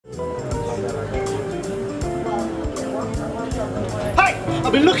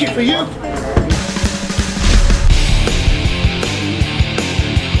I've been looking for you.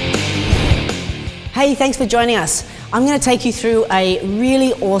 Hey, thanks for joining us. I'm going to take you through a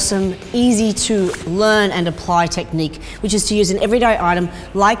really awesome, easy to learn and apply technique, which is to use an everyday item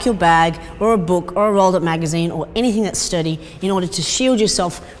like your bag or a book or a rolled up magazine or anything that's sturdy in order to shield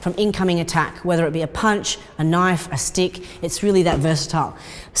yourself from incoming attack, whether it be a punch, a knife, a stick. It's really that versatile.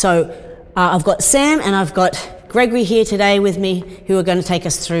 So I've got Sam and I've got Gregory here today with me who are going to take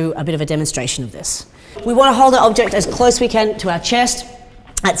us through a bit of a demonstration of this. We want to hold our object as close as we can to our chest.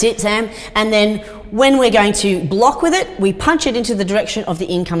 That's it, Sam. And then when we're going to block with it, we punch it into the direction of the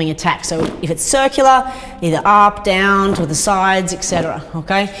incoming attack. So if it's circular, either up, down, to the sides, etc.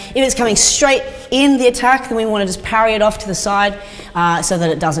 Okay? If it's coming straight in the attack, then we want to just parry it off to the side so that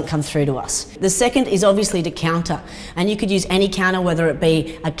it doesn't come through to us. The second is obviously to counter. And you could use any counter, whether it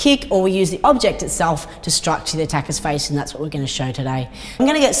be a kick or we use the object itself to strike to the attacker's face, and that's what we're going to show today. I'm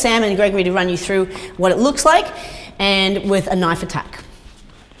going to get Sam and Gregory to run you through what it looks like and with a knife attack.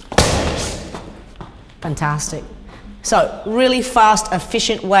 Fantastic. So, really fast,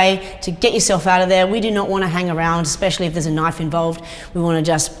 efficient way to get yourself out of there. We do not want to hang around, especially if there's a knife involved. We want to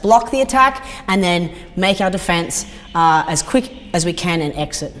just block the attack and then make our defense as quick as we can and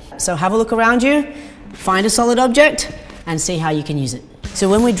exit. So have a look around you, find a solid object and see how you can use it. So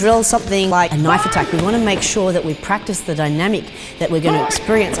when we drill something like a knife attack, we want to make sure that we practice the dynamic that we're going to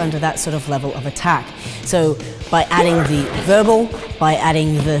experience under that sort of level of attack. So by adding the verbal, by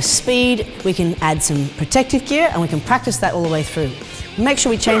adding the speed, we can add some protective gear and we can practice that all the way through. Make sure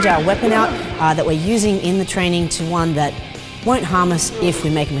we change our weapon out that we're using in the training to one that won't harm us if we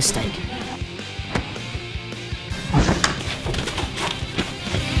make a mistake.